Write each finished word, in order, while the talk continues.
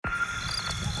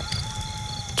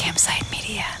Campside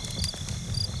Media.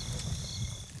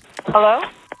 Hello?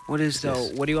 What do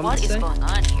you want me to say? What is going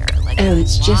on here?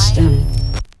 It's just,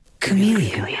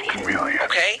 Chameleon.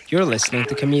 Okay. You're listening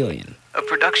to Chameleon. A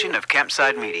production of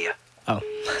Campside Media. Oh.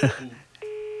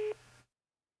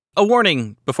 A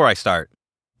warning before I start.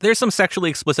 There's some sexually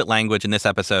explicit language in this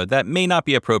episode that may not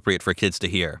be appropriate for kids to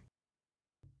hear.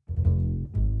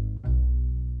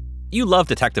 You love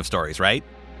detective stories, right?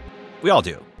 We all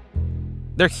do.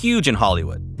 They're huge in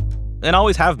Hollywood, and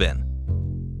always have been.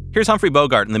 Here's Humphrey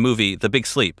Bogart in the movie The Big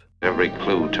Sleep. Every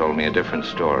clue told me a different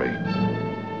story,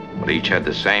 but each had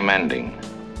the same ending: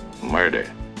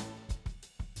 murder.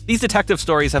 These detective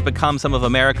stories have become some of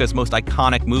America's most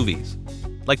iconic movies,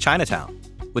 like Chinatown,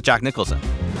 with Jack Nicholson.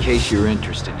 In case you're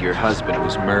interested, your husband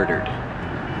was murdered.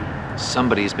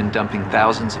 Somebody's been dumping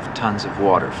thousands of tons of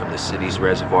water from the city's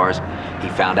reservoirs. He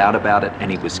found out about it and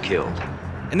he was killed.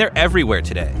 And they're everywhere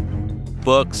today.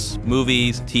 Books,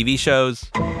 movies, TV shows.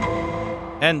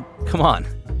 And come on,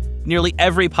 nearly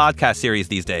every podcast series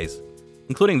these days,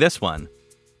 including this one,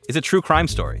 is a true crime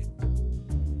story.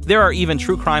 There are even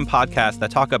true crime podcasts that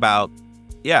talk about,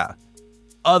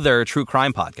 other true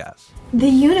crime podcasts. The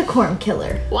Unicorn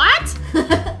Killer. What?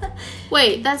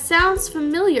 Wait, that sounds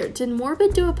familiar. Did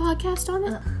Morbid do a podcast on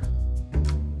it?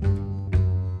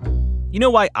 You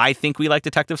know why I think we like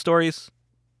detective stories?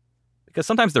 Because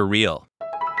sometimes they're real.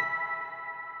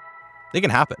 They can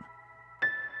happen.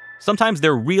 Sometimes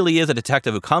there really is a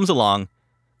detective who comes along,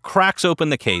 cracks open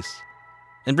the case,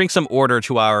 and brings some order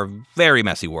to our very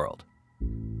messy world.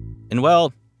 And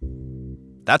well,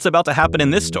 that's about to happen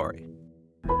in this story.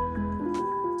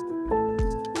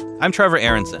 I'm Trevor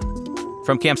Aronson.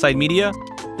 From Campside Media,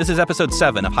 this is episode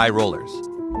 7 of High Rollers,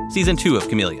 season 2 of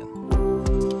Chameleon.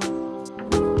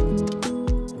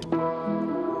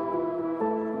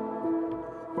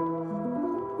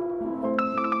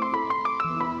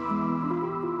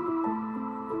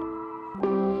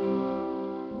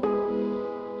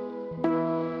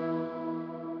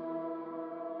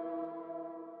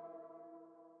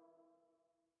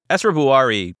 Esra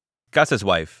Bouari, Gus's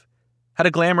wife, had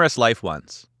a glamorous life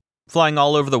once, flying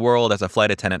all over the world as a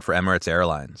flight attendant for Emirates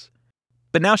Airlines.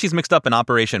 But now she's mixed up in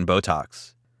Operation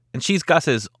Botox, and she's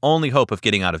Gus's only hope of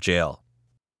getting out of jail.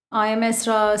 I am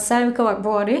Esra Selvika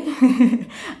Bouari.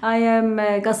 I am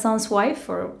Ghassan's wife,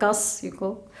 or Ghas, you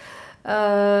call.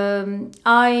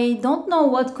 I don't know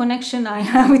what connection I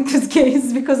have with this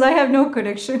case because I have no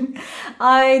connection.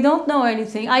 I don't know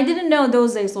anything. I didn't know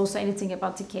those days also anything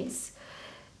about the case.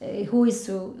 I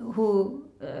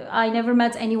never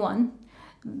met anyone.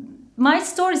 My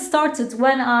story started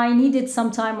when I needed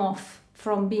some time off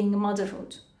from being a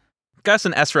motherhood. Gus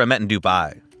and Esra met in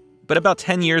Dubai, but about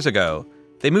 10 years ago,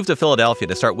 they moved to Philadelphia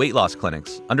to start weight loss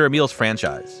clinics under Emil's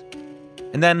franchise.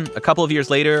 And then, a couple of years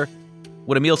later,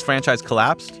 when Emil's franchise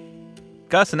collapsed,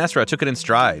 Gus and Esra took it in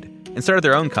stride and started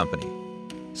their own company,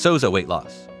 Sozo Weight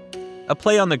Loss, a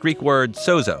play on the Greek word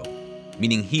sozo,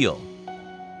 meaning heel.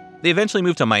 They eventually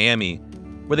moved to Miami,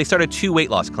 where they started 2 weight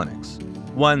loss clinics,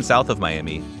 one south of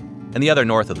Miami and the other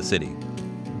north of the city.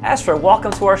 Esra,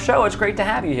 welcome to our show. It's great to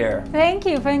have you here. Thank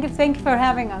you for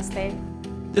having us, Dave.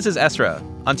 This is Esra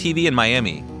on TV in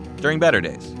Miami during better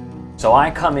days. So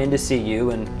I come in to see you,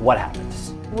 and what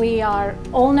happens? We are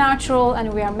all natural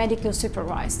and we are medically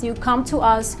supervised. You come to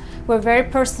us, we're very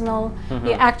personal.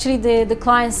 Actually, the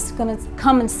client's gonna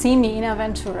come and see me in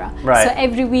Aventura. Right. So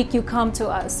every week you come to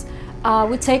us.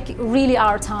 We take really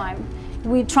our time.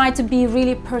 We try to be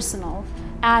really personal,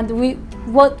 and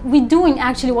what we're doing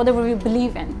actually whatever we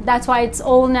believe in. That's why it's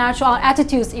all natural. Our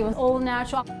attitudes even all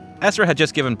natural. Esra had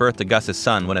just given birth to Gus's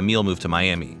son when Emil moved to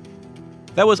Miami.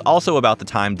 That was also about the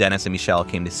time Dennis and Michelle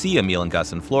came to see Emil and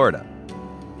Gus in Florida.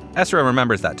 Esra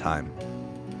remembers that time.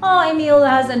 Oh, Emil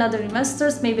has another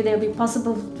investors, maybe there'll be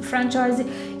possible franchise.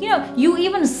 You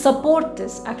even support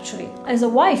this actually. As a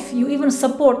wife, you even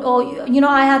support,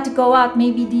 I had to go out,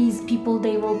 maybe these people,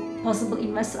 they will possible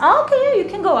invest. Okay, you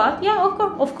can go out. Yeah,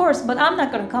 of course, but I'm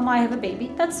not gonna come, I have a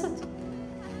baby, that's it.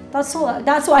 That's all.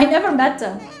 That's why I never met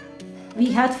them.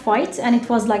 We had fights and it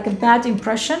was like a bad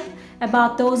impression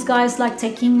about those guys like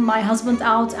taking my husband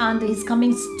out and he's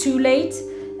coming too late,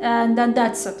 and then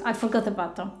that's it. I forgot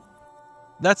about them.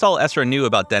 That's all Esra knew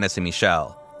about Dennis and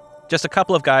Michelle. Just a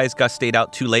couple of guys Gus stayed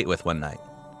out too late with one night.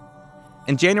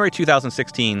 In January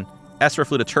 2016, Esra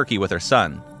flew to Turkey with her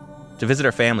son to visit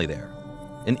her family there,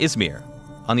 in Izmir,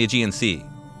 on the Aegean Sea.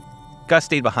 Gus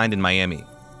stayed behind in Miami.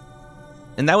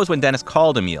 And that was when Dennis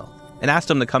called Emil and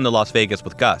asked him to come to Las Vegas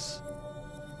with Gus.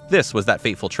 This was that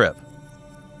fateful trip.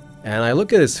 And I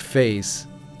look at his face,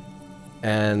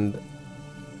 and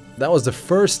that was the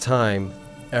first time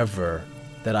ever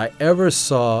that I ever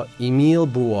saw Emile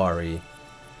Bouari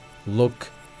look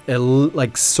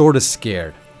like sort of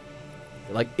scared.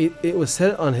 Like it was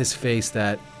said on his face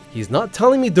that he's not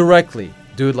telling me directly,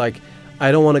 dude, like,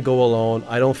 I don't want to go alone.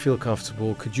 I don't feel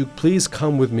comfortable. Could you please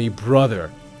come with me, brother?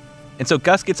 And so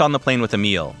Gus gets on the plane with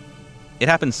Emile. It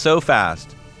happened so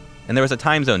fast, and there was a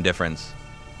time zone difference.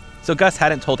 So Gus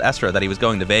hadn't told Esra that he was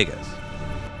going to Vegas.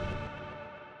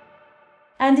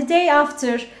 And the day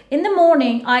after, in the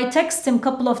morning, I texted him a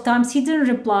couple of times. He didn't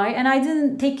reply, and I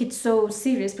didn't take it so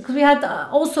serious because we had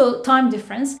also time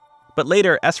difference. But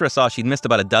later, Esra saw she'd missed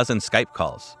about a dozen Skype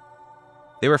calls.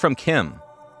 They were from Kim,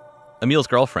 Emile's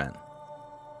girlfriend.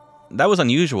 That was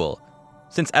unusual,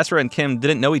 since Esra and Kim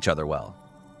didn't know each other well.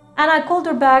 And I called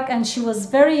her back, and she was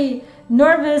very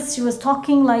nervous. She was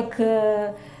talking like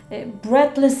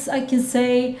breathless, I can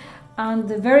say, and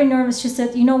very nervous. She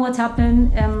said, you know what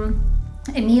happened?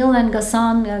 Emile and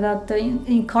Ghassan got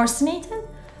incarcerated.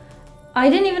 I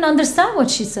didn't even understand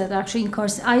what she said, actually,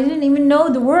 incarcerated. I didn't even know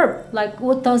the word. Like,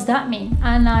 what does that mean?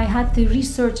 And I had to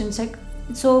research and check.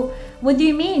 So, what do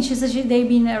you mean? She said they've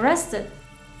been arrested.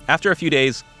 After a few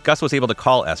days, Gus was able to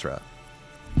call Esra.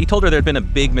 He told her there'd been a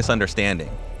big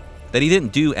misunderstanding, that he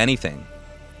didn't do anything,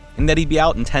 and that he'd be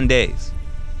out in 10 days.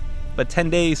 But 10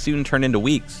 days soon turned into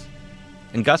weeks,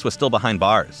 and Gus was still behind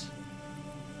bars.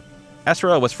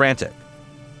 Esra was frantic.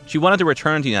 She wanted to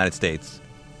return to the United States,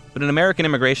 but an American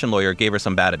immigration lawyer gave her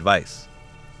some bad advice,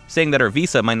 saying that her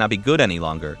visa might not be good any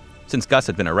longer since Gus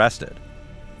had been arrested.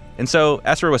 And so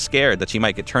Esra was scared that she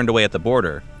might get turned away at the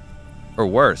border, or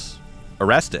worse,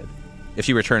 arrested, if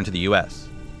she returned to the US.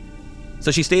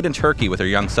 So she stayed in Turkey with her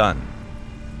young son.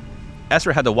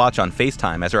 Esra had to watch on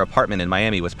FaceTime as her apartment in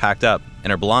Miami was packed up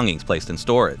and her belongings placed in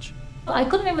storage. I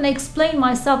couldn't even explain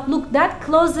myself. Look, that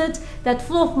closet, that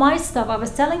full of my stuff, I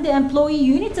was telling the employee,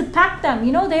 you need to pack them.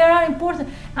 You know, they are important.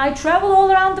 I travel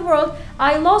all around the world.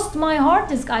 I lost my hard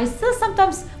disk. I still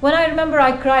sometimes, when I remember,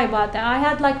 I cry about that. I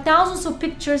had like thousands of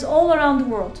pictures all around the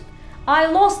world. I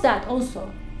lost that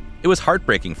also. It was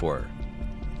heartbreaking for her,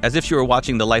 as if she were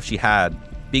watching the life she had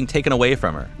being taken away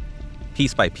from her,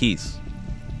 piece by piece,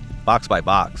 box by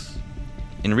box,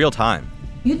 in real time.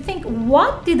 You'd think,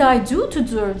 what did I do to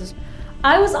deserve this?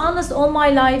 I was honest all my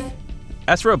life.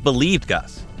 Esra believed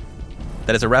Gus,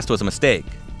 that his arrest was a mistake,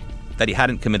 that he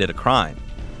hadn't committed a crime.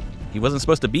 He wasn't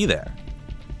supposed to be there.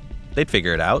 They'd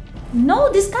figure it out.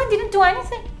 No, this guy didn't do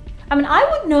anything. I mean, I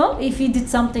would know if he did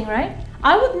something, right?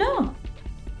 I would know.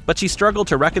 But she struggled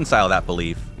to reconcile that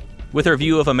belief with her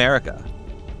view of America,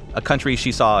 a country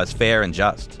she saw as fair and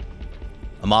just,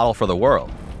 a model for the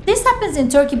world. This happens in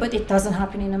Turkey, but it doesn't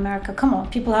happen in America. Come on,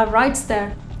 people have rights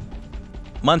there.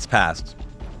 Months passed.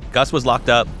 Gus was locked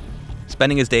up,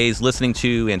 spending his days listening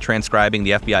to and transcribing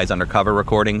the FBI's undercover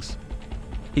recordings.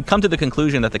 He'd come to the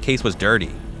conclusion that the case was dirty,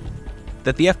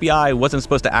 that the FBI wasn't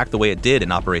supposed to act the way it did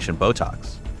in Operation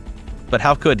Botox. But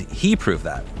how could he prove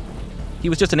that? He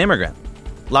was just an immigrant,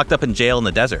 locked up in jail in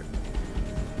the desert.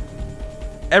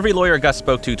 Every lawyer Gus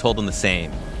spoke to told him the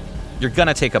same. You're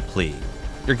gonna take a plea.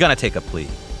 You're gonna take a plea.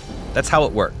 That's how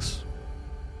it works.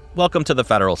 Welcome to the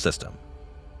federal system.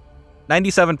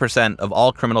 97% of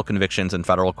all criminal convictions in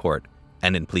federal court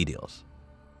end in plea deals.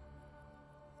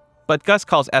 But Gus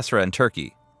calls Esra in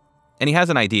Turkey, and he has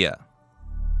an idea.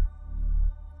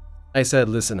 I said,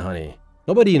 listen, honey,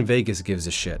 nobody in Vegas gives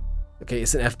a shit. Okay,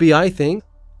 it's an FBI thing.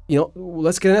 You know,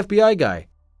 let's get an FBI guy.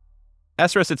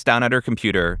 Esra sits down at her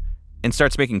computer and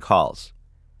starts making calls,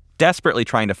 desperately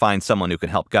trying to find someone who can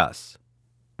help Gus.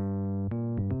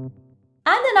 And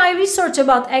then I researched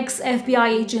about ex-FBI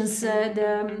agents,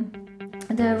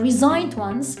 the resigned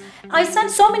ones. I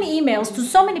sent so many emails to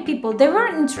so many people. They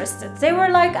weren't interested. They were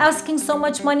like asking so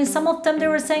much money. Some of them, they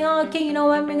were saying, oh, okay, you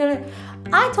know,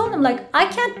 I told them, like, I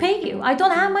can't pay you. I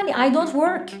don't have money. I don't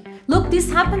work. Look, this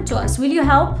happened to us. Will you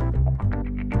help?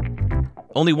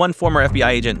 Only one former FBI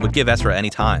agent would give Esra any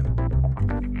time.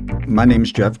 My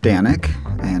name's Jeff Danik,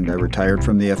 and I retired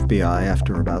from the FBI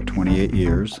after about 28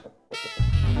 years.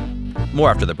 More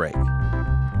after the break.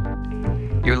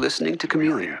 You're listening to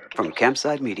Chameleon from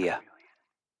Campside Media.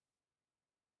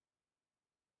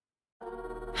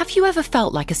 Have you ever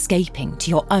felt like escaping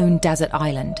to your own desert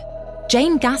island?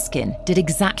 Jane Gaskin did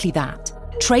exactly that,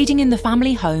 trading in the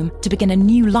family home to begin a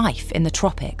new life in the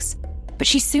tropics. But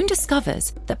she soon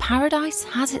discovers that paradise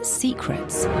has its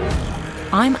secrets.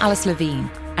 I'm Alice Levine,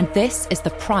 and this is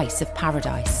The Price of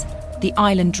Paradise, the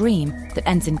island dream that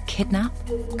ends in kidnap,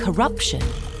 corruption,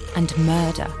 and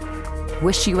murder.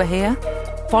 Wish you were here?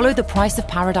 Follow The Price of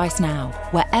Paradise now,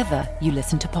 wherever you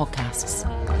listen to podcasts.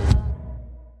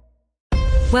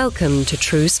 Welcome to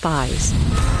True Spies.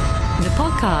 The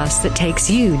podcast that takes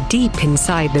you deep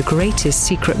inside the greatest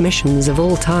secret missions of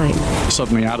all time.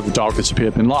 Suddenly out of the dark has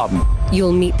appeared Bin Laden.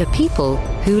 You'll meet the people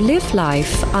who live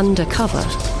life undercover.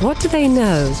 What do they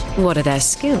know? What are their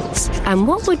skills? And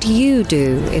what would you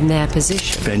do in their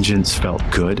position? Vengeance felt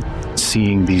good.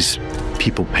 Seeing these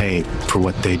people pay for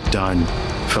what they'd done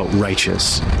felt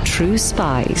righteous. True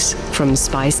Spies from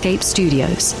Spyscape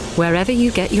Studios, wherever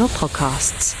you get your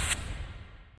podcasts.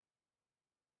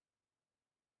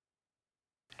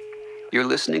 You're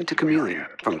listening to Chameleon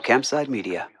from Campside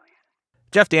Media.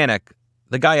 Jeff Danik,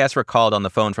 the guy Esra called on the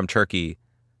phone from Turkey,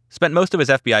 spent most of his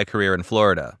FBI career in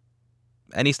Florida.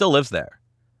 And he still lives there,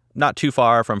 not too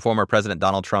far from former President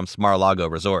Donald Trump's Mar-a-Lago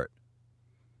resort.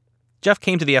 Jeff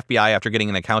came to the FBI after getting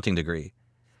an accounting degree,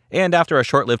 and after a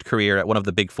short-lived career at one of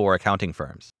the Big Four accounting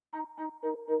firms.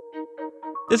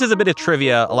 This is a bit of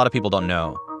trivia a lot of people don't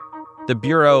know. The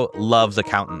Bureau loves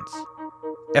accountants.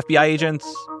 FBI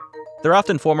agents, they're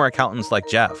often former accountants like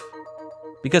Jeff,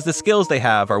 because the skills they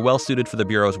have are well suited for the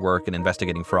Bureau's work in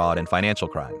investigating fraud and financial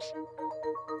crimes.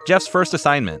 Jeff's first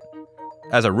assignment,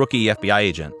 as a rookie FBI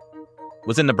agent,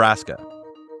 was in Nebraska.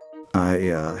 I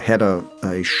had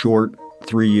a short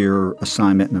 3-year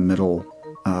assignment in the middle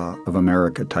of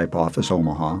America type office,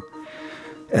 Omaha.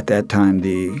 At that time,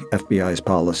 the FBI's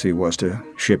policy was to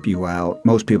ship you out.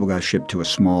 Most people got shipped to a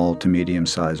small to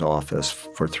medium-sized office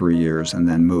for 3 years and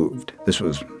then moved. This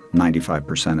was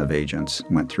 95% of agents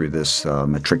went through this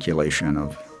matriculation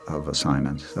of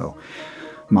assignments. So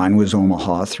mine was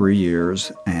Omaha, 3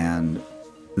 years, and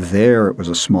there it was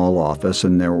a small office,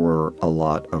 and there were a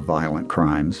lot of violent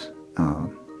crimes.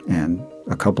 And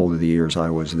a couple of the years I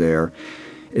was there,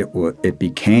 it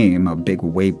became a big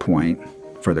waypoint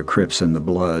for the Crips and the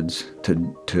Bloods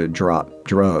to drop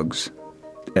drugs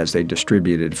as they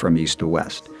distributed from east to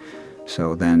west.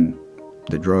 So then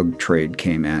the drug trade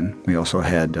came in. We also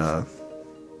had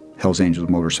Hells Angels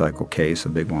motorcycle case, a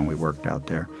big one we worked out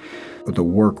there. But the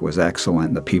work was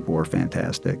excellent. The people were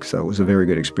fantastic. So it was a very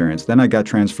good experience. Then I got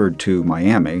transferred to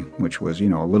Miami, which was, a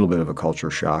little bit of a culture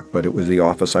shock, but it was the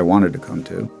office I wanted to come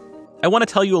to. I want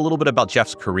to tell you a little bit about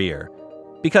Jeff's career,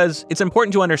 because it's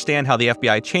important to understand how the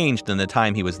FBI changed in the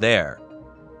time he was there,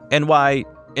 and why,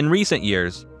 in recent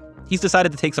years, he's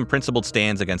decided to take some principled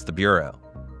stands against the Bureau.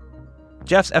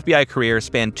 Jeff's FBI career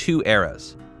spanned 2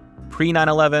 eras,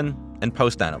 pre-9/11 and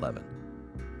post-9/11.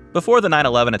 Before the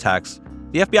 9/11 attacks,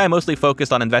 the FBI mostly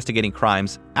focused on investigating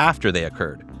crimes after they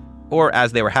occurred, or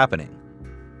as they were happening.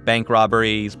 Bank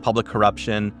robberies, public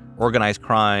corruption, organized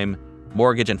crime,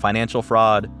 mortgage and financial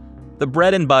fraud, the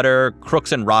bread and butter,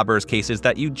 crooks and robbers cases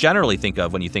that you generally think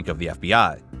of when you think of the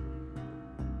FBI.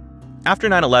 After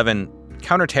 9/11,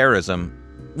 counterterrorism,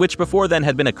 which before then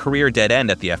had been a career dead end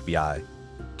at the FBI,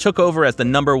 took over as the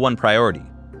 #1 priority,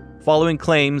 following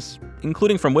claims,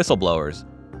 including from whistleblowers,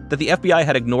 that the FBI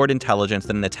had ignored intelligence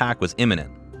that an attack was imminent.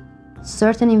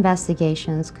 Certain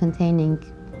investigations containing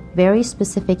very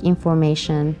specific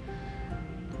information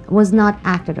was not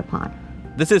acted upon.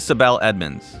 This is Sibel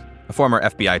Edmonds, a former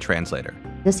FBI translator.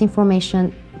 This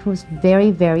information was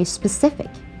very, very specific.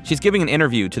 She's giving an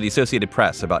interview to the Associated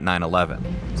Press about 9/11.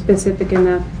 Specific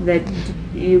enough that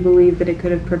you believe that it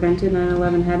could have prevented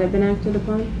 9/11 had it been acted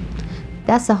upon?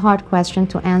 That's a hard question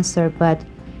to answer, but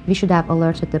we should have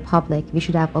alerted the public, we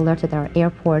should have alerted our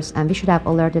airports, and we should have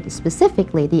alerted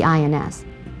specifically the INS.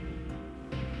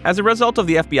 As a result of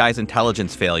the FBI's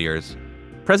intelligence failures,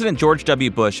 President George W.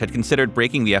 Bush had considered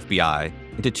breaking the FBI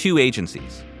into 2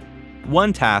 agencies,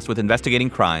 one tasked with investigating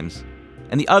crimes,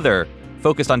 and the other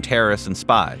focused on terrorists and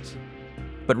spies.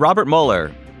 But Robert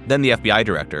Mueller, then the FBI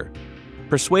director,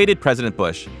 persuaded President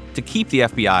Bush to keep the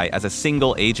FBI as a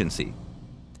single agency.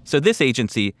 So this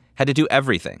agency had to do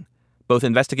everything, both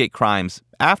investigate crimes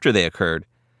after they occurred,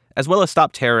 as well as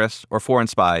stop terrorists or foreign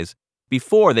spies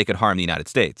before they could harm the United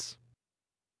States.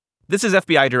 This is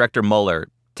FBI Director Mueller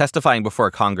testifying before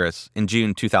Congress in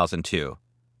June 2002.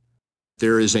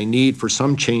 There is a need for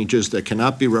some changes that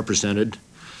cannot be represented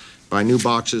by new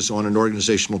boxes on an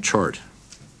organizational chart.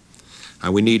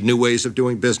 We need new ways of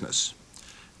doing business.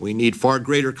 We need far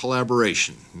greater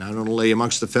collaboration, not only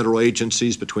amongst the federal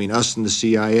agencies, between us and the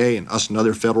CIA and us and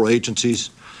other federal agencies,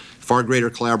 far greater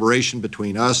collaboration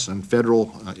between us and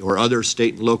federal or other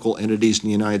state and local entities in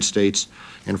the United States,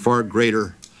 and far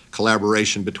greater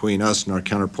collaboration between us and our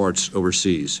counterparts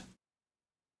overseas.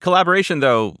 Collaboration,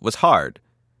 though, was hard.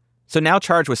 So now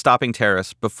charged with stopping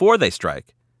terrorists before they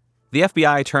strike, the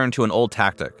FBI turned to an old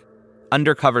tactic,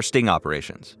 undercover sting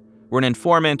operations, where an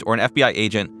informant or an FBI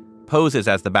agent poses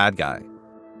as the bad guy.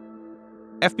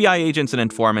 FBI agents and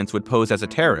informants would pose as a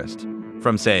terrorist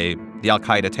from, say, the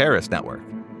Al-Qaeda terrorist network,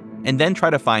 and then try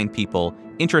to find people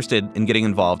interested in getting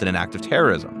involved in an act of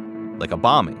terrorism, like a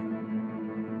bombing.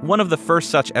 One of the first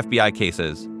such FBI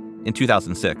cases, in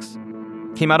 2006,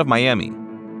 came out of Miami,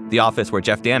 the office where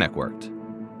Jeff Danik worked.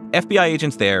 FBI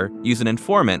agents there used an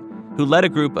informant who led a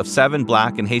group of 7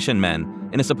 Black and Haitian men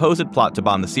in a supposed plot to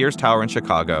bomb the Sears Tower in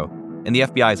Chicago and the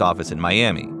FBI's office in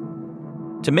Miami.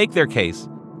 To make their case,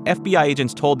 FBI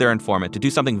agents told their informant to do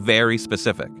something very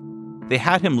specific. They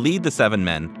had him lead the 7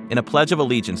 men in a pledge of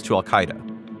allegiance to al-Qaeda.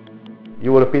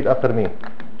 You will repeat after me.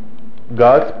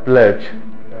 God's pledge,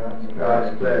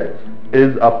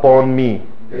 is upon me.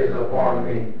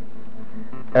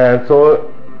 And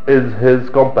so is his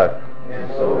compact.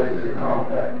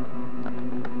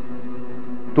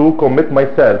 To commit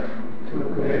myself.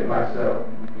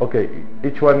 Okay,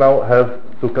 each one now have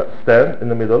to stand in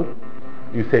the middle.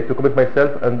 You say to commit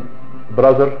myself and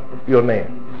brother your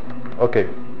name. Okay,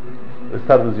 let's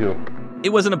start with you. It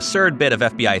was an absurd bit of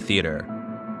FBI theater.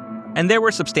 And there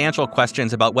were substantial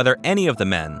questions about whether any of the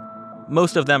men,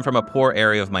 most of them from a poor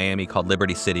area of Miami called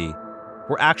Liberty City,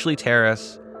 were actually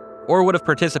terrorists or would have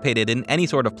participated in any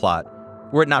sort of plot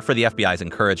were it not for the FBI's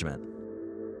encouragement.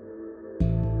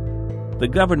 The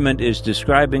government is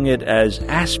describing it as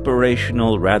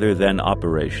aspirational rather than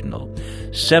operational.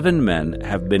 7 men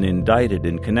have been indicted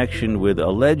in connection with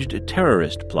alleged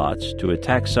terrorist plots to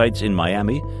attack sites in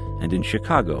Miami and in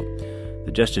Chicago.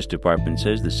 The Justice Department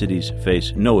says the cities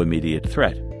face no immediate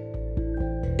threat.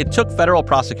 It took federal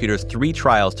prosecutors 3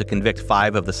 trials to convict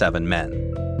 5 of the 7 men,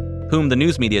 whom the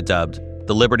news media dubbed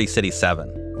the Liberty City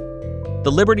 7.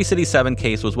 The Liberty City 7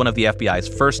 case was one of the FBI's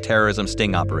first terrorism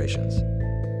sting operations,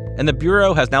 and the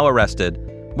Bureau has now arrested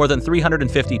more than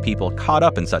 350 people caught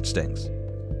up in such stings,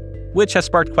 which has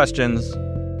sparked questions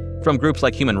from groups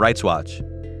like Human Rights Watch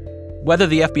whether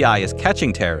the FBI is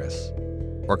catching terrorists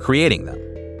or creating them.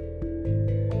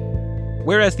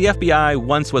 Whereas the FBI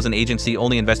once was an agency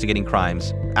only investigating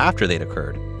crimes after they'd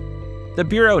occurred, the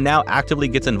Bureau now actively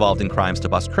gets involved in crimes to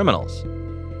bust criminals,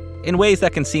 in ways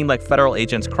that can seem like federal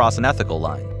agents cross an ethical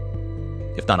line,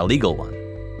 if not a legal one.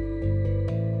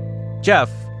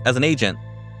 Jeff, as an agent,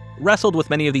 wrestled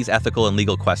with many of these ethical and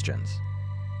legal questions.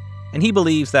 And he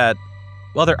believes that,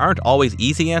 while there aren't always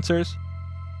easy answers,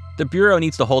 the Bureau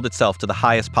needs to hold itself to the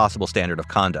highest possible standard of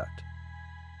conduct.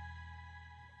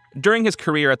 During his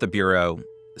career at the Bureau,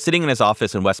 sitting in his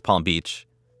office in West Palm Beach,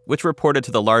 which reported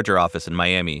to the larger office in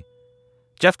Miami,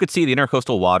 Jeff could see the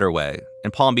Intercoastal Waterway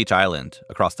and Palm Beach Island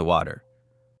across the water.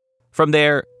 From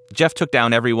there, Jeff took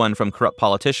down everyone from corrupt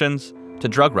politicians to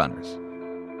drug runners.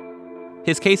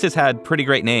 His cases had pretty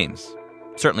great names,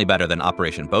 certainly better than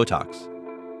Operation Botox.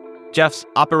 Jeff's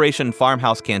Operation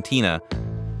Farmhouse Cantina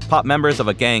popped members of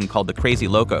a gang called the Crazy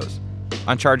Locos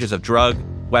on charges of drug,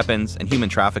 weapons, and human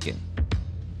trafficking.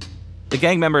 The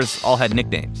gang members all had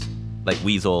nicknames, like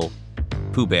Weasel,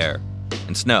 Pooh Bear,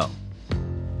 and Snow.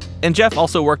 And Jeff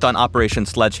also worked on Operation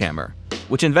Sledgehammer,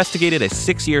 which investigated a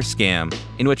 6-year scam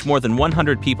in which more than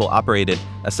 100 people operated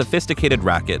a sophisticated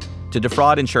racket to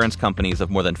defraud insurance companies of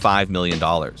more than $5 million.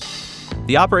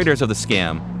 The operators of the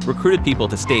scam recruited people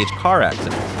to stage car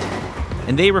accidents,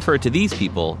 and they referred to these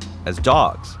people as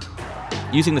dogs,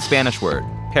 using the Spanish word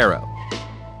perro.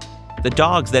 The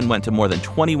dogs then went to more than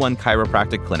 21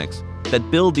 chiropractic clinics that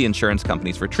billed the insurance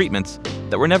companies for treatments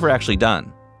that were never actually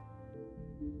done.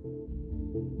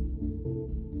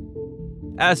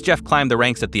 As Jeff climbed the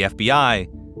ranks at the FBI,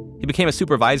 he became a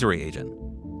supervisory agent,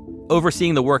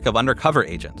 overseeing the work of undercover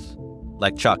agents,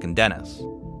 like Chuck and Dennis.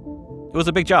 It was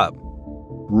a big job.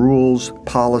 Rules,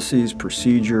 policies,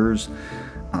 procedures,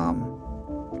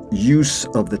 use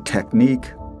of the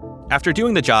technique. After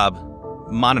doing the job,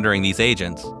 monitoring these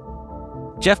agents,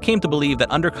 Jeff came to believe that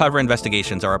undercover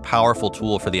investigations are a powerful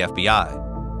tool for the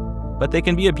FBI, but they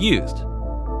can be abused.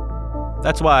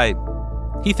 That's why,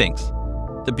 he thinks,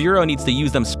 the Bureau needs to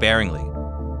use them sparingly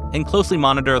and closely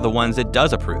monitor the ones it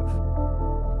does approve.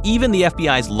 Even the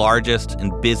FBI's largest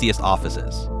and busiest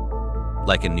offices,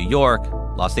 like in New York,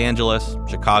 Los Angeles,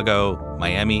 Chicago,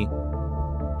 Miami,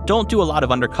 don't do a lot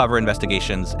of undercover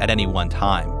investigations at any one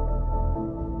time.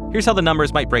 Here's how the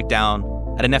numbers might break down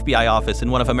at an FBI office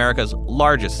in one of America's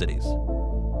largest cities.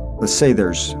 Let's say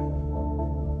there's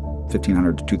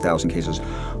 1,500 to 2,000 cases,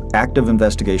 active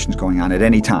investigations going on at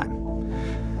any time.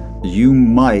 You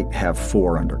might have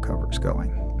 4 undercovers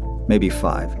going, maybe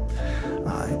 5.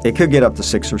 It could get up to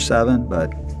 6 or 7,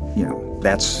 but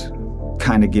that's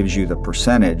kind of gives you the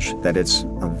percentage that it's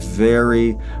a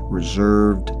very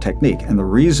reserved technique. And the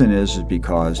reason is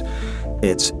because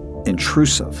it's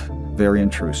intrusive, very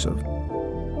intrusive.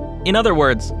 In other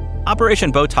words,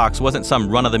 Operation Botox wasn't some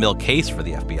run-of-the-mill case for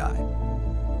the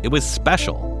FBI. It was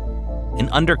special, an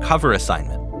undercover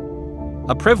assignment,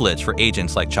 a privilege for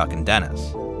agents like Chuck and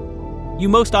Dennis. You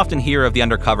most often hear of the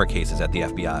undercover cases at the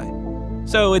FBI,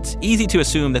 so it's easy to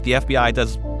assume that the FBI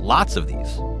does lots of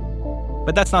these.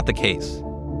 But that's not the case.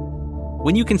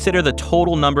 When you consider the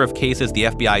total number of cases the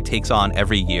FBI takes on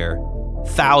every year,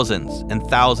 thousands and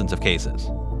thousands of cases,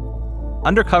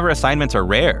 undercover assignments are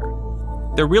rare.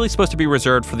 They're really supposed to be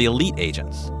reserved for the elite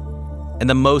agents and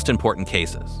the most important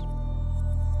cases.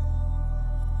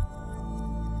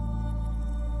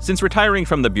 Since retiring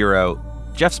from the Bureau,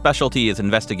 Jeff's specialty is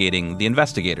investigating the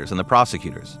investigators and the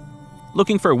prosecutors,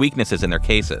 looking for weaknesses in their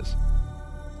cases.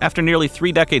 After nearly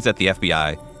 3 decades at the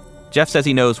FBI, Jeff says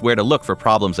he knows where to look for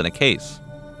problems in a case,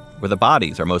 where the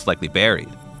bodies are most likely buried.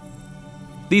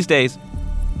 These days,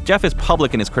 Jeff is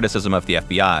public in his criticism of the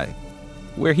FBI,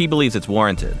 where he believes it's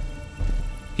warranted.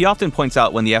 He often points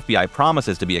out when the FBI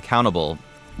promises to be accountable,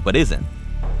 but isn't.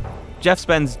 Jeff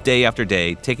spends day after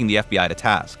day taking the FBI to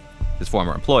task, his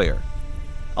former employer.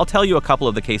 I'll tell you a couple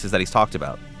of the cases that he's talked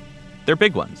about. They're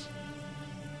big ones.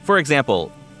 For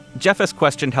example, Jeff has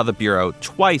questioned how the Bureau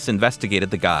twice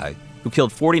investigated the guy who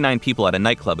killed 49 people at a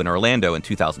nightclub in Orlando in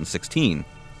 2016,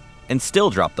 and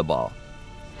still dropped the ball.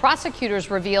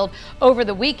 Prosecutors revealed over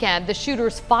the weekend the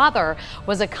shooter's father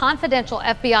was a confidential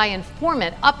FBI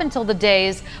informant up until the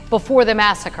days before the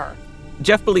massacre.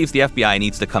 Jeff believes the FBI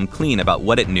needs to come clean about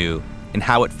what it knew and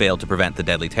how it failed to prevent the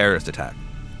deadly terrorist attack,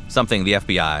 something the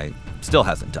FBI still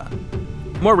hasn't done.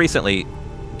 More recently,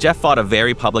 Jeff fought a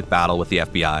very public battle with the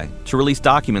FBI to release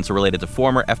documents related to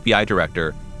former FBI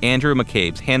Director Andrew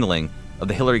McCabe's handling of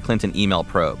the Hillary Clinton email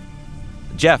probe.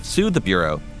 Jeff sued the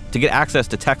Bureau to get access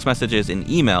to text messages and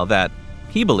email that,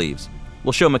 he believes,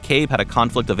 will show McCabe had a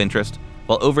conflict of interest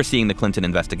while overseeing the Clinton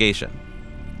investigation.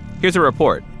 Here's a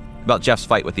report about Jeff's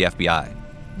fight with the FBI.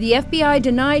 The FBI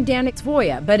denied Dannick's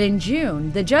FOIA, but in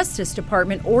June, the Justice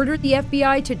Department ordered the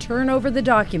FBI to turn over the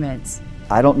documents.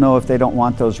 I don't know if they don't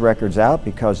want those records out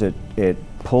because it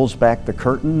pulls back the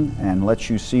curtain and lets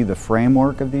you see the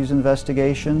framework of these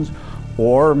investigations,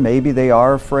 or maybe they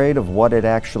are afraid of what it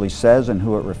actually says and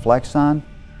who it reflects on.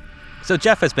 So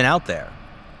Jeff has been out there,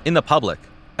 in the public,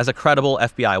 as a credible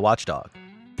FBI watchdog.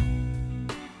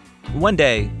 One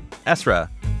day, Esra,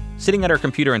 sitting at her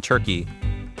computer in Turkey,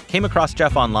 came across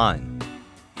Jeff online.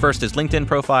 First his LinkedIn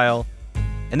profile,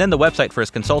 and then the website for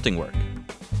his consulting work.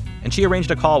 And she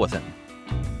arranged a call with him.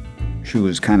 She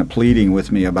was kind of pleading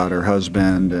with me about her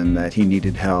husband and that he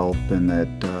needed help and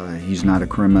that he's not a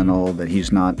criminal, that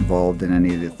he's not involved in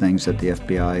any of the things that the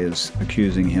FBI is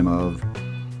accusing him of.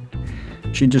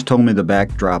 She just told me the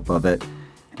backdrop of it,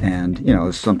 and, you know,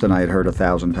 it's something I had heard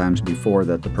 1,000 times before,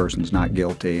 that the person's not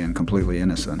guilty and completely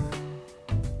innocent.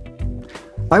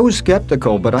 I was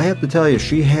skeptical, but I have to tell you,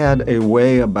 she had a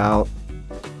way about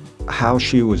how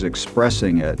she was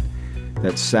expressing it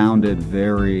that sounded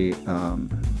very,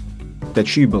 that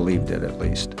she believed it at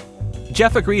least.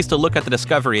 Jeff agrees to look at the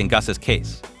discovery in Gus's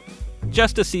case,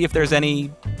 just to see if there's any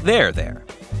there.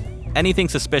 Anything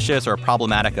suspicious or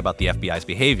problematic about the FBI's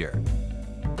behavior.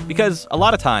 Because a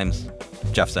lot of times,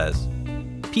 Jeff says,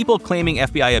 people claiming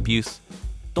FBI abuse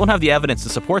don't have the evidence to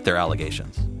support their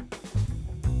allegations.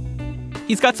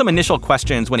 He's got some initial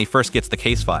questions when he first gets the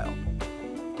case file.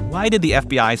 Why did the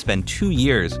FBI spend 2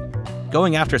 years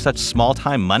going after such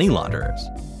small-time money launderers?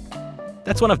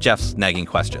 That's one of Jeff's nagging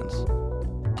questions.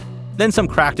 Then some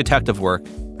crack detective work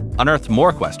unearthed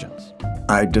more questions.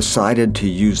 I decided to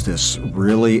use this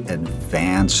really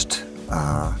advanced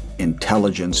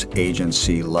intelligence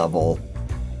agency level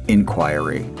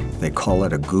inquiry. They call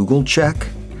it a Google check.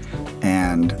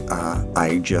 And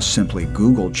I just simply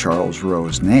Googled Charles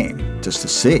Rowe's name just to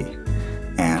see.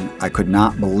 And I could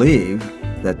not believe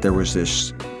that there was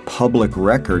this public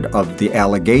record of the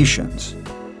allegations.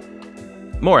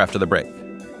 More after the break.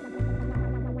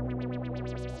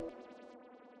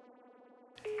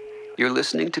 You're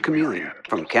listening to Chameleon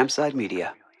from Campside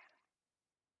Media.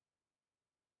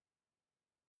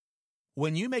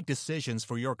 When you make decisions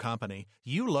for your company,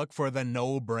 you look for the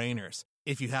no-brainers.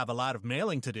 If you have a lot of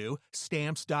mailing to do,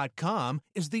 Stamps.com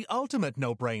is the ultimate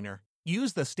no-brainer.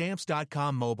 Use the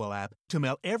Stamps.com mobile app to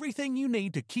mail everything you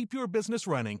need to keep your business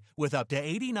running with up to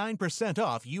 89%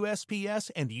 off USPS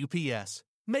and UPS.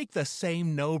 Make the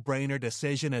same no-brainer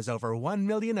decision as over 1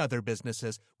 million other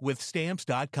businesses with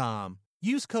Stamps.com.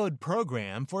 Use code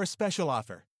PROGRAM for a special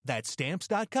offer. That's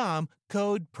Stamps.com,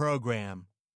 code PROGRAM.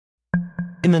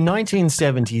 In the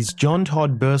 1970s, John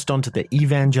Todd burst onto the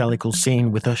evangelical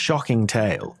scene with a shocking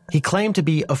tale. He claimed to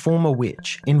be a former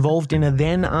witch, involved in a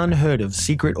then unheard-of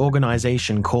secret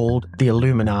organization called the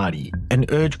Illuminati, and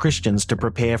urged Christians to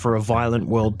prepare for a violent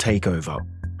world takeover.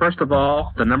 First of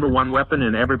all, the number one weapon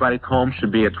in everybody's home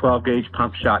should be a 12-gauge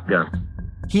pump shotgun.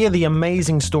 Hear the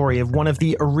amazing story of one of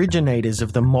the originators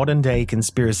of the modern-day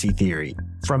conspiracy theory.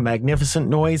 From Magnificent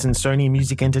Noise and Sony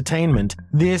Music Entertainment,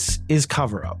 this is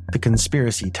Cover Up, the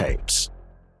conspiracy tapes.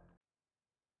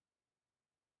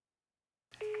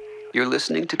 You're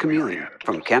listening to Chameleon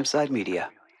from Campside Media.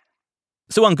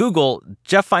 So on Google,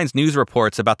 Jeff finds news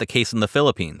reports about the case in the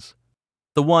Philippines.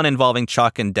 The one involving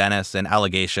Chuck and Dennis and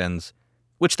allegations,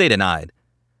 which they denied,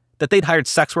 that they'd hired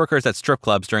sex workers at strip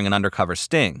clubs during an undercover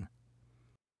sting.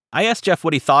 I asked Jeff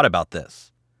what he thought about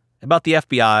this, about the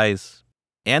FBI's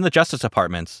and the Justice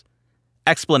Department's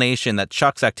explanation that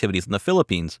Chuck's activities in the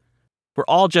Philippines were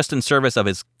all just in service of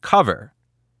his cover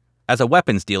as a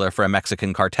weapons dealer for a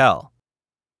Mexican cartel.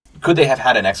 Could they have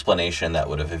had an explanation that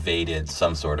would have evaded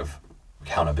some sort of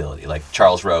accountability? Like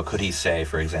Charles Rowe, could he say,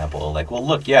 for example, like, well,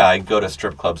 look, yeah, I go to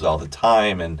strip clubs all the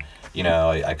time and, you know,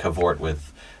 I cavort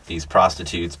with these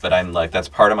prostitutes, but I'm like, that's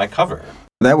part of my cover.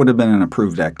 That would have been an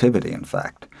approved activity, in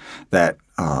fact, that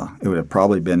it would have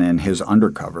probably been in his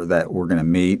undercover that we're going to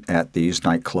meet at these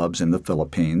nightclubs in the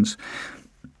Philippines.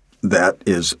 That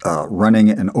is running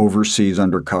an overseas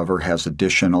undercover, has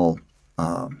additional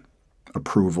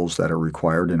approvals that are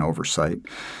required in oversight.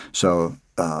 So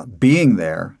being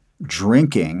there,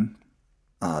 drinking,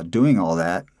 doing all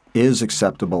that is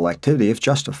acceptable activity if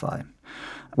justified.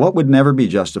 What would never be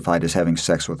justified is having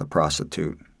sex with a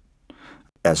prostitute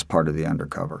as part of the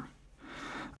undercover.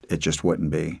 It just wouldn't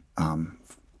be.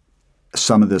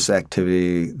 Some of this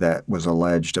activity that was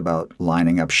alleged about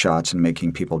lining up shots and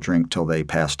making people drink till they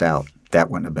passed out, that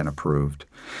wouldn't have been approved.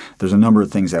 There's a number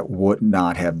of things that would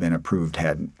not have been approved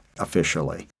had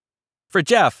officially. For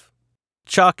Jeff,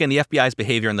 Chuck and the FBI's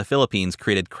behavior in the Philippines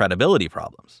created credibility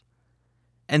problems.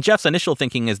 And Jeff's initial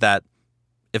thinking is that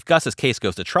if Gus's case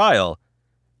goes to trial,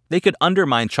 they could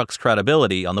undermine Chuck's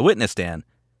credibility on the witness stand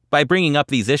by bringing up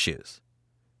these issues.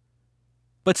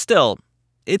 But still,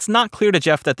 it's not clear to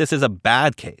Jeff that this is a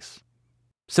bad case.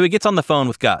 So he gets on the phone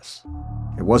with Gus.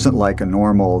 It wasn't like a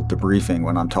normal debriefing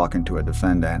when I'm talking to a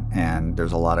defendant and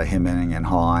there's a lot of hemming and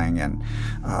hawing, and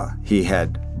he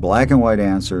had black and white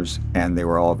answers and they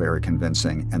were all very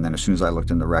convincing. And then as soon as I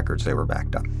looked in the records, they were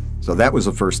backed up. So that was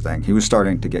the first thing. He was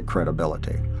starting to get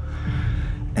credibility.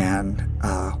 And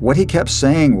what he kept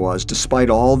saying was, despite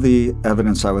all the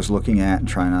evidence I was looking at and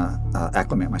trying to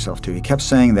acclimate myself to, he kept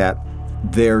saying that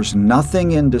there's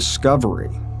nothing in discovery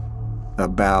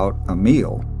about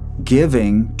Emil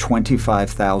giving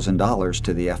 $25,000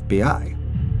 to the FBI.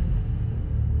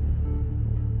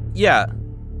 Yeah.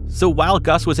 So while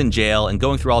Gus was in jail and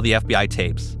going through all the FBI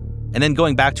tapes, and then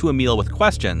going back to Emil with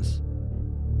questions,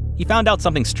 he found out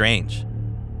something strange.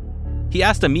 He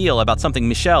asked Emil about something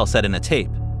Michelle said in a tape.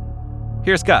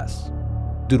 Here's Gus.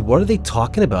 Dude, what are they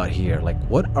talking about here? Like,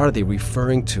 what are they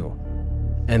referring to?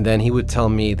 And then he would tell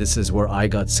me this is where I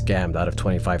got scammed out of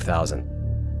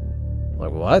 $25,000.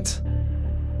 Like, what?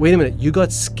 Wait a minute, you got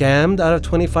scammed out of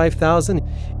 $25,000?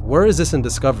 Where is this in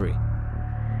Discovery?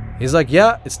 He's like,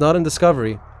 yeah, it's not in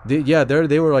Discovery.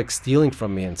 They were like stealing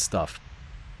from me and stuff.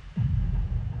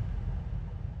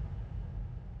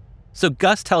 So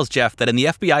Gus tells Jeff that in the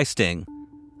FBI sting,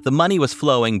 the money was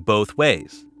flowing both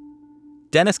ways.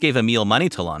 Dennis gave Emil money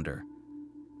to launder,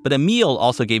 but Emil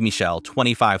also gave Michelle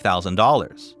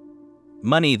 $25,000,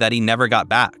 money that he never got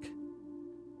back.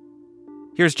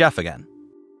 Here's Jeff again.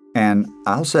 And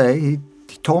I'll say,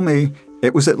 he told me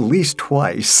it was at least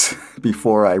twice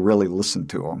before I really listened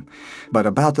to him. But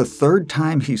about the third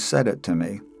time he said it to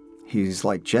me, he's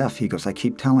like, Jeff, he goes, I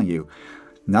keep telling you,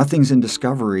 nothing's in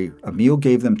Discovery. Emil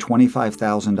gave them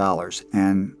 $25,000.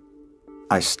 And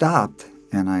I stopped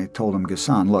and I told him,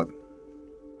 Ghassan, look,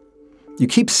 you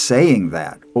keep saying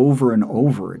that over and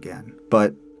over again,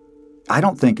 but I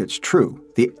don't think it's true.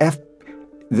 The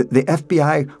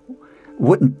FBI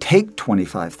wouldn't take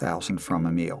 $25,000 from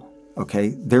Emil, okay?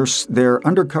 Their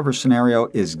undercover scenario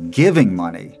is giving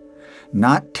money,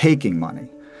 not taking money.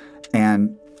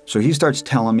 And so he starts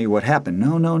telling me what happened.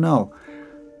 No.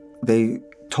 They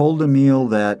told Emil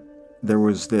that there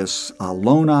was this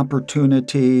loan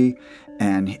opportunity,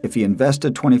 and if he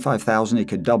invested $25,000, he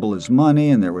could double his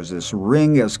money, and there was this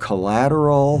ring as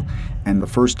collateral. And the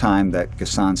first time that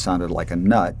Ghassan sounded like a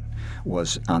nut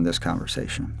was on this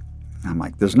conversation. I'm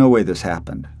like, there's no way this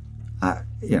happened. But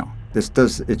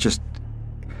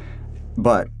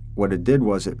what it did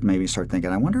was it made me start thinking,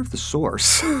 I wonder if the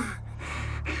source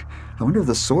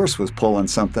was pulling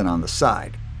something on the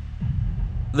side.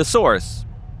 The source,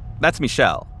 that's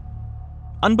Michelle.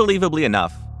 Unbelievably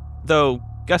enough, though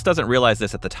Gus doesn't realize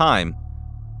this at the time,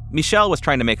 Michelle was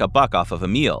trying to make a buck off of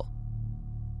Emil.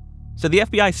 So the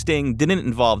FBI sting didn't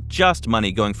involve just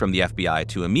money going from the FBI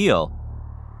to Emil,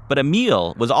 But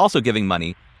Emil was also giving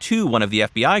money to one of the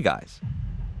FBI guys.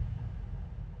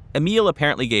 Emil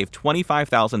apparently gave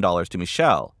 $25,000 to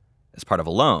Michel as part of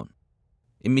a loan.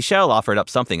 And Michel offered up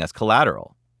something as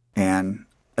collateral. And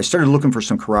I started looking for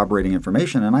some corroborating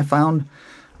information, and I found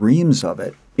reams of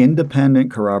it.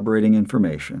 Independent corroborating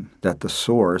information that the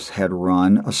source had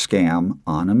run a scam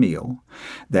on Emil,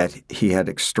 that he had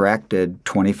extracted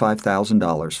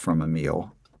 $25,000 from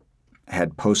Emil,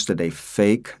 had posted a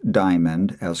fake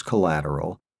diamond as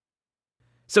collateral.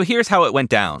 So here's how it went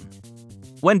down.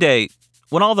 One day,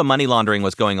 when all the money laundering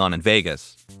was going on in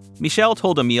Vegas, Michel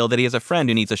told Emil that he has a friend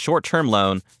who needs a short-term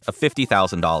loan of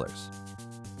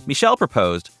 $50,000. Michel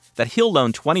proposed that he'll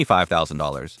loan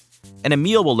 $25,000, and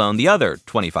Emil will loan the other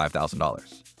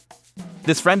 $25,000.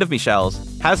 This friend of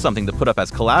Michel's has something to put up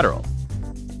as collateral.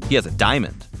 He has a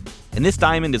diamond, and this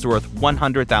diamond is worth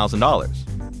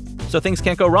 $100,000. So things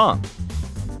can't go wrong.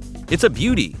 It's a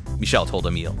beauty, Michel told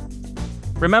Emil.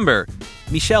 Remember,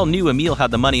 Michel knew Emil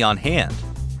had the money on hand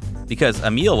because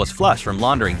Emil was flush from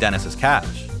laundering Dennis's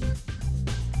cash.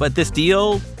 But this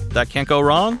deal that can't go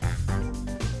wrong?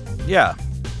 Yeah,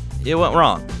 it went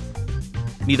wrong.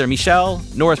 Neither Michel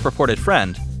nor his purported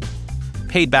friend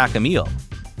paid back Emil.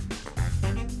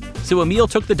 So Emil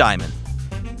took the diamond,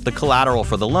 the collateral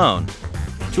for the loan,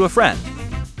 to a friend,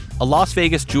 a Las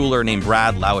Vegas jeweler named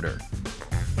Brad Lauder.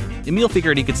 Emil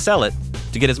figured he could sell it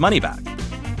to get his money back.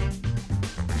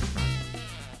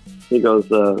 He goes,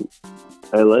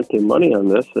 I lent him money on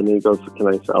this, and he goes, can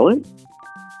I sell it?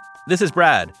 This is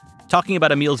Brad, talking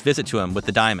about Emil's visit to him with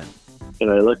the diamond.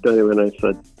 And I looked at him and I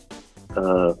said,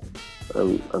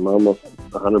 I'm almost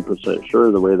 100%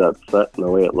 sure the way that's set and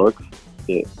the way it looks,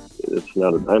 it's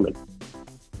not a diamond.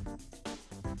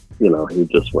 You know, he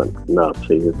just went nuts.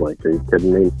 He was like, are you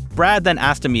kidding me? Brad then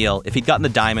asked Emil if he'd gotten the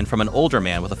diamond from an older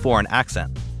man with a foreign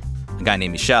accent, a guy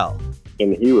named Michel.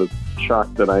 And he was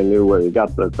shocked that I knew where he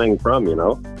got the thing from, you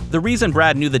know? The reason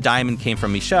Brad knew the diamond came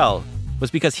from Michel was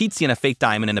because he'd seen a fake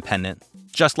diamond in a pendant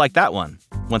just like that one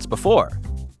once before.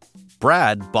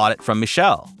 Brad bought it from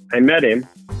Michel. I met him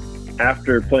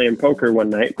after playing poker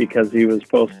one night because he was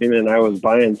posting and I was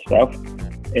buying stuff,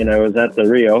 and I was at the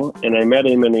Rio, and I met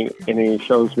him and he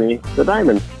shows me the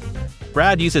diamond.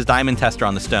 Brad used his diamond tester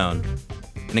on the stone,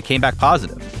 and it came back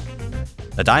positive.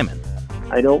 A diamond.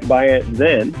 I don't buy it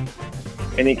then,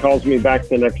 and he calls me back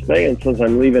the next day and says,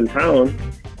 I'm leaving town,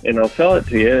 and I'll sell it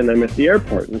to you, and I'm at the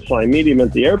airport. And so I meet him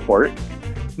at the airport.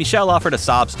 Michel offered a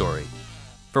sob story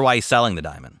for why he's selling the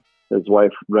diamond. His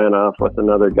wife ran off with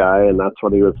another guy, and that's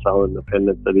what he was selling, the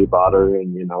pendant that he bought her.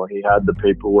 And, you know, he had the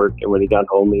paperwork, and when he got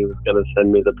home, he was going to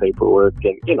send me the paperwork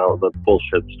and, you know, the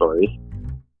bullshit stories.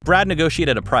 Brad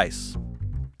negotiated a price,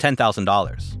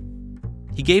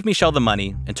 $10,000. He gave Michel the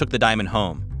money and took the diamond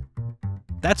home.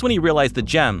 That's when he realized the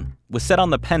gem was set on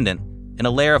the pendant in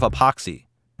a layer of epoxy,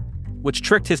 which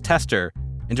tricked his tester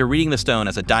into reading the stone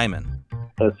as a diamond.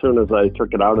 As soon as I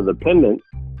took it out of the pendant,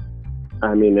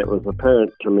 I mean, it was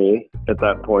apparent to me at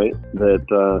that point that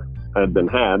I had been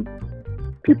had.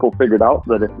 People figured out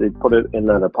that if they put it in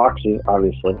that epoxy,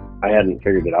 obviously, I hadn't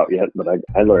figured it out yet, but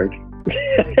I learned.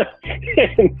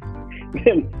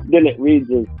 then it reads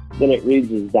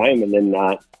as diamond and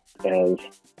not as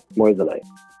moissanite.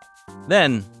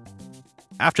 Then,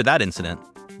 after that incident,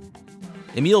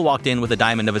 Emil walked in with a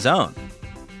diamond of his own.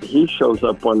 He shows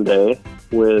up one day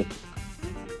with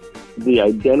the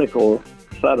identical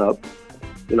setup,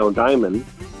 you know, diamond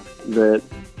that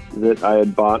I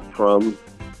had bought from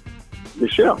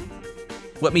Michel.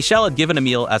 What Michel had given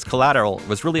Emil as collateral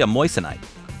was really a moissanite,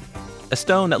 a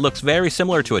stone that looks very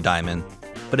similar to a diamond,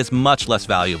 but is much less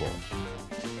valuable.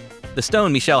 The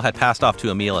stone Michel had passed off to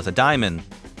Emil as a diamond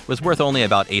was worth only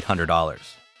about $800.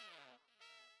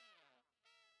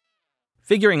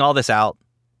 Figuring all this out,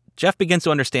 Jeff begins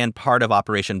to understand part of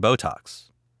Operation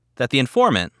Botox, that the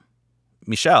informant,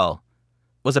 Michel,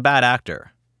 was a bad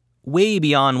actor, way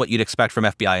beyond what you'd expect from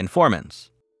FBI informants,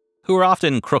 who are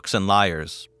often crooks and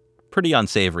liars, pretty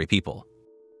unsavory people.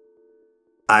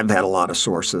 I've had a lot of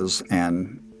sources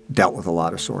and dealt with a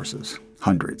lot of sources,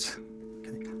 hundreds.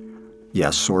 Okay.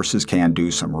 Yes, sources can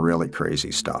do some really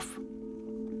crazy stuff.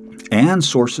 And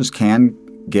sources can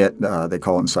get, they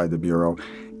call it inside the Bureau,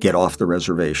 get off the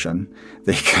reservation.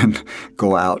 They can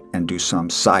go out and do some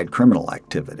side criminal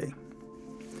activity.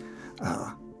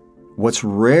 What's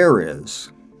rare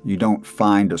is you don't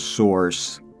find a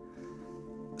source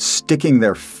sticking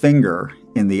their finger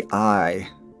in the eye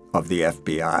of the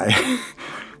FBI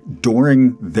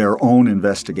during their own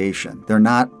investigation. They're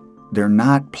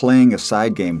not playing a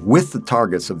side game with the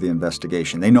targets of the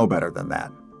investigation. They know better than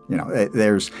that.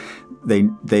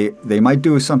 They might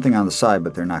do something on the side,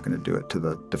 but they're not going to do it to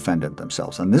the defendant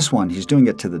themselves. On this one, he's doing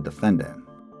it to the defendant.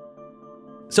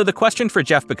 So the question for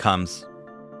Jeff becomes,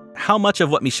 how much of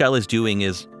what Michel is doing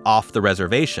is off the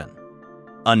reservation,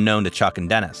 unknown to Chuck and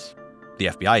Dennis, the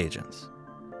FBI agents?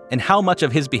 And how much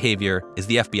of his behavior is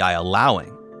the FBI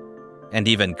allowing and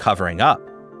even covering up?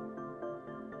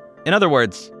 In other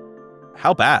words,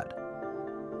 how bad?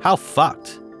 How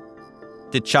fucked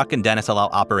did Chuck and Dennis allow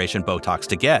Operation Botox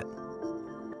to get?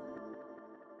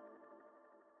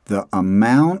 The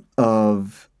amount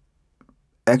of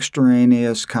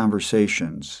extraneous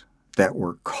conversations that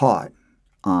were caught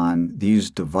on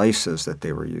these devices that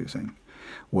they were using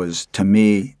was, to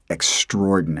me,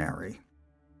 extraordinary.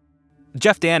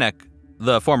 Jeff Danik,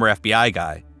 the former FBI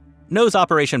guy, knows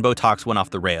Operation Botox went off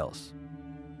the rails.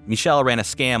 Michel ran a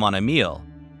scam on Emil,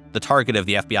 the target of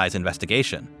the FBI's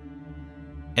investigation,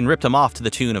 and ripped him off to the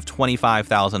tune of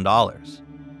 $25,000.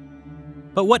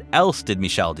 But what else did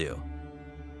Michel do?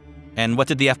 And what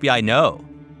did the FBI know?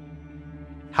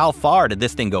 How far did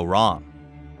this thing go wrong?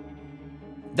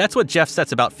 That's what Jeff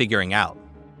sets about figuring out.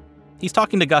 He's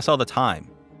talking to Gus all the time,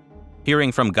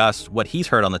 hearing from Gus what he's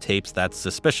heard on the tapes that's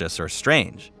suspicious or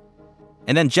strange.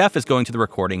 And then Jeff is going to the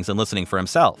recordings and listening for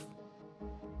himself.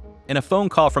 In a phone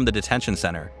call from the detention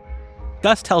center,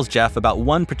 Gus tells Jeff about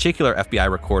one particular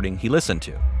FBI recording he listened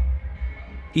to.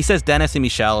 He says Dennis and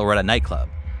Michel were at a nightclub,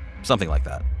 something like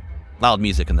that. Loud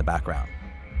music in the background.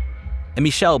 And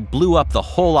Michel blew up the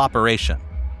whole operation.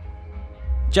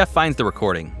 Jeff finds the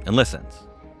recording and listens.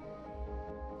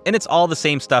 And it's all the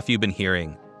same stuff you've been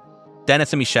hearing.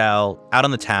 Dennis and Michel out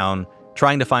on the town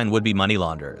trying to find would-be money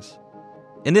launderers.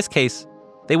 In this case,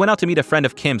 they went out to meet a friend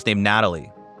of Kim's named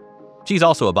Natalie. She's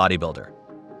also a bodybuilder.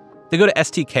 They go to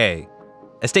STK,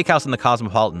 a steakhouse in the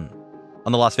Cosmopolitan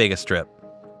on the Las Vegas Strip.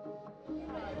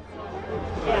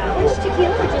 Which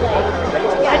tequila would you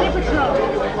like? I did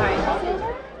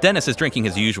Patron. Dennis is drinking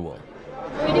his usual.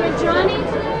 Are we doing Johnny?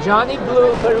 Johnny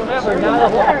Blue, but remember, not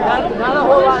a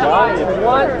whole lot of ice.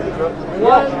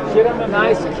 One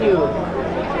nice cube.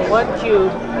 One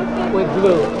cube with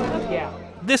blue. Yeah.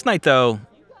 This night, though,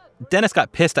 Dennis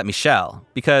got pissed at Michel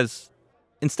because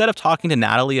instead of talking to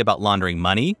Natalie about laundering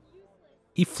money,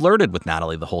 he flirted with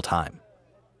Natalie the whole time.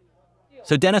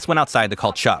 So Dennis went outside to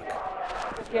call Chuck.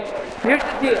 Okay, here's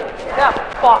the deal. That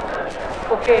fuck,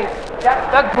 okay,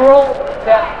 that girl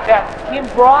that Kim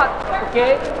brought,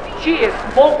 okay, she is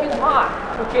smoking hot,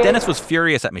 okay? Dennis was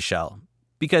furious at Michel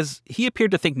because he appeared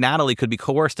to think Natalie could be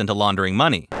coerced into laundering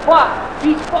money. But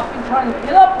he's fucking trying to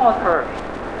get up on her.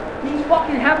 He's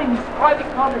fucking having these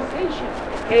private conversations,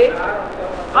 okay?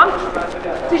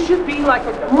 This should be like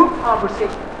a group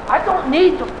conversation. I don't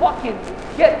need to fucking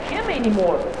get Kim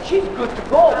anymore. She's good to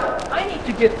go. I need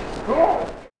to get this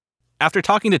girl. After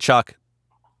talking to Chuck,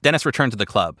 Dennis returned to the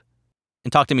club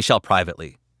and talked to Michel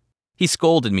privately. He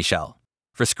scolded Michel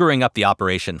for screwing up the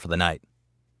operation for the night.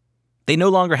 They no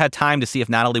longer had time to see if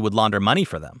Natalie would launder money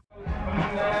for them.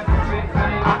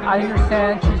 I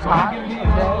understand she's hot, okay?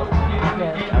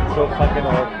 I'm so fucking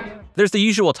old. There's the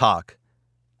usual talk.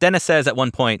 Dennis says at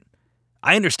one point,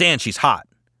 "I understand she's hot."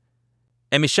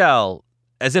 And Michel,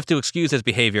 as if to excuse his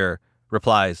behavior,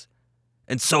 replies,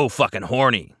 "And so fucking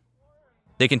horny."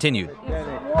 They continued.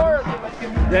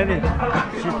 Denny,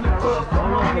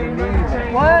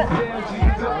 what?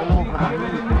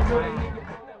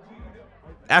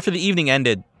 After the evening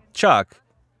ended, Chuck,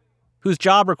 whose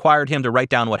job required him to write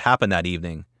down what happened that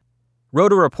evening,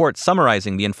 wrote a report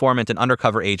summarizing the informant and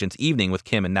undercover agent's evening with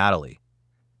Kim and Natalie.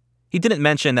 He didn't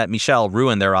mention that Michel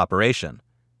ruined their operation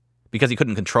because he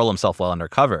couldn't control himself while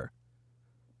undercover.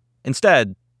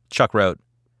 Instead, Chuck wrote,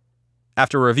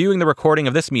 "After reviewing the recording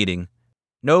of this meeting,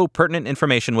 no pertinent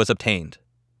information was obtained."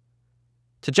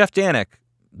 To Jeff Danik,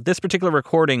 this particular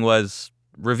recording was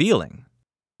revealing.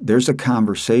 There's a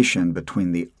conversation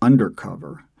between the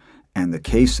undercover and the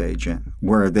case agent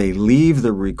where they leave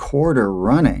the recorder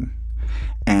running,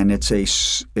 and it's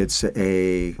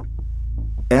a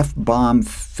F-bomb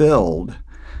filled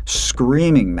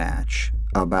screaming match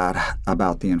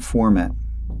about the informant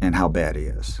and how bad he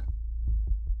is.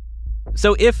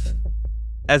 So if,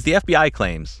 as the FBI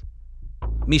claims,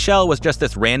 Michel was just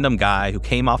this random guy who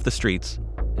came off the streets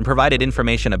and provided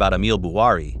information about Emil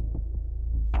Bouari,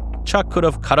 Chuck could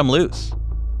have cut him loose,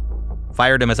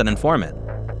 fired him as an informant.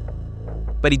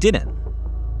 But he didn't.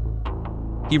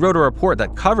 He wrote a report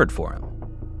that covered for him.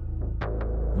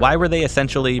 Why were they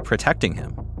essentially protecting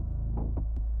him?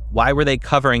 Why were they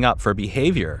covering up for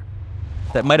behavior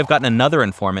that might have gotten another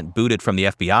informant booted from the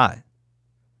FBI?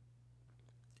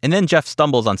 And then Jeff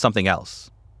stumbles on something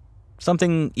else,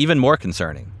 something even more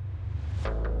concerning.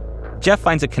 Jeff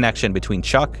finds a connection between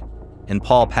Chuck and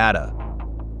Paul Pata,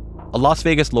 a Las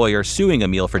Vegas lawyer suing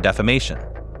Emil for defamation.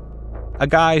 A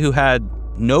guy who had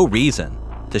no reason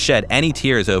to shed any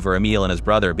tears over Emil and his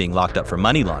brother being locked up for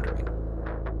money laundering.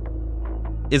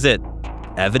 Is it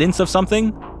evidence of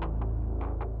something?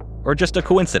 Or just a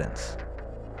coincidence?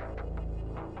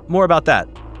 More about that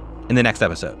in the next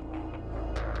episode.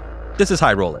 This is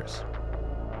High Rollers.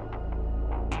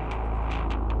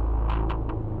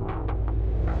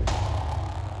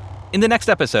 In the next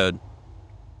episode,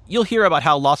 you'll hear about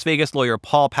how Las Vegas lawyer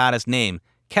Paul Pata's name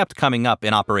kept coming up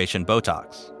in Operation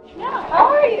Botox. Yeah, how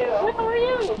are you? How are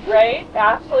you? Great.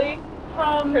 Ashley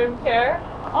from Trim Care.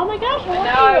 Oh my gosh, and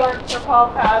now I work for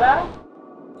Paul Pata.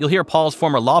 You'll hear Paul's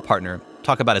former law partner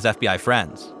talk about his FBI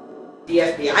friends. The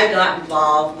FBI got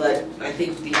involved, but I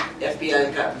think the FBI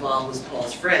that got involved was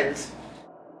Paul's friends.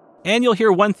 And you'll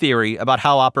hear one theory about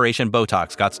how Operation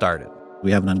Botox got started.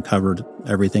 We haven't uncovered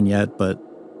everything yet, but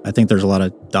I think there's a lot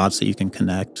of dots that you can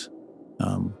connect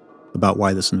about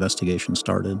why this investigation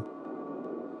started.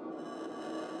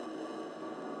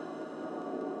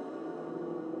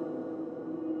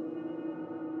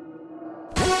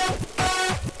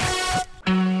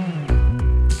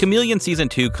 Chameleon Season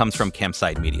 2 comes from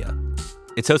Campside Media.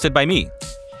 It's hosted by me,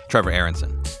 Trevor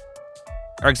Aronson.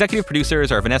 Our executive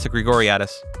producers are Vanessa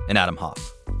Grigoriadis and Adam Hoff.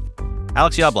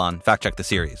 Alex Yablon fact-checked the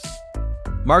series.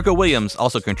 Margot Williams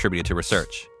also contributed to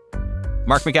research.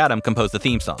 Mark McAdam composed the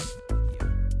theme song.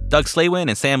 Doug Slaywin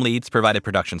and Sam Leeds provided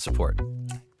production support.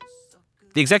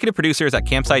 The executive producers at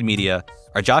Campside Media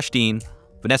are Josh Dean,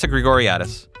 Vanessa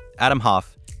Grigoriadis, Adam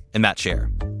Hoff, and Matt Scher.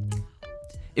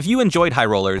 If you enjoyed High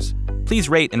Rollers, please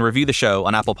rate and review the show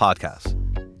on Apple Podcasts.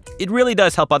 It really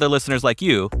does help other listeners like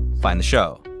you find the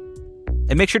show.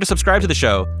 And make sure to subscribe to the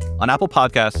show on Apple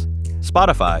Podcasts,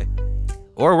 Spotify,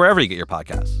 or wherever you get your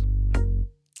podcasts.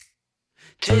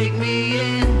 Take me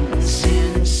in,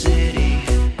 Sin City.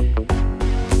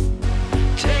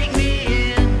 Take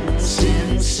me in,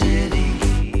 Sin City.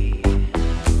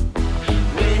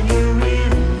 When you're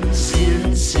in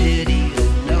Sin City,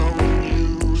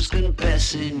 no use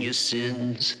confessing your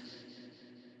sins.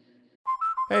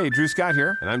 Hey, Drew Scott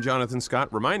here, and I'm Jonathan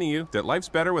Scott, reminding you that life's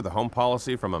better with a home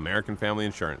policy from American Family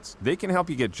Insurance. They can help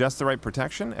you get just the right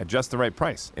protection at just the right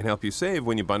price and help you save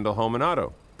when you bundle home and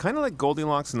auto. Kind of like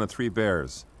Goldilocks and the Three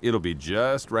Bears. It'll be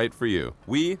just right for you.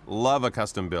 We love a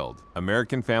custom build.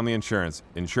 American Family Insurance.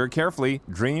 Insure carefully,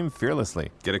 dream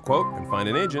fearlessly. Get a quote and find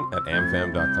an agent at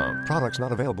amfam.com. Products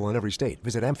not available in every state.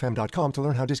 Visit amfam.com to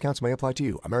learn how discounts may apply to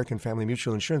you. American Family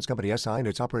Mutual Insurance Company SI and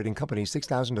its operating company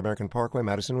 6000 American Parkway,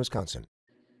 Madison, Wisconsin.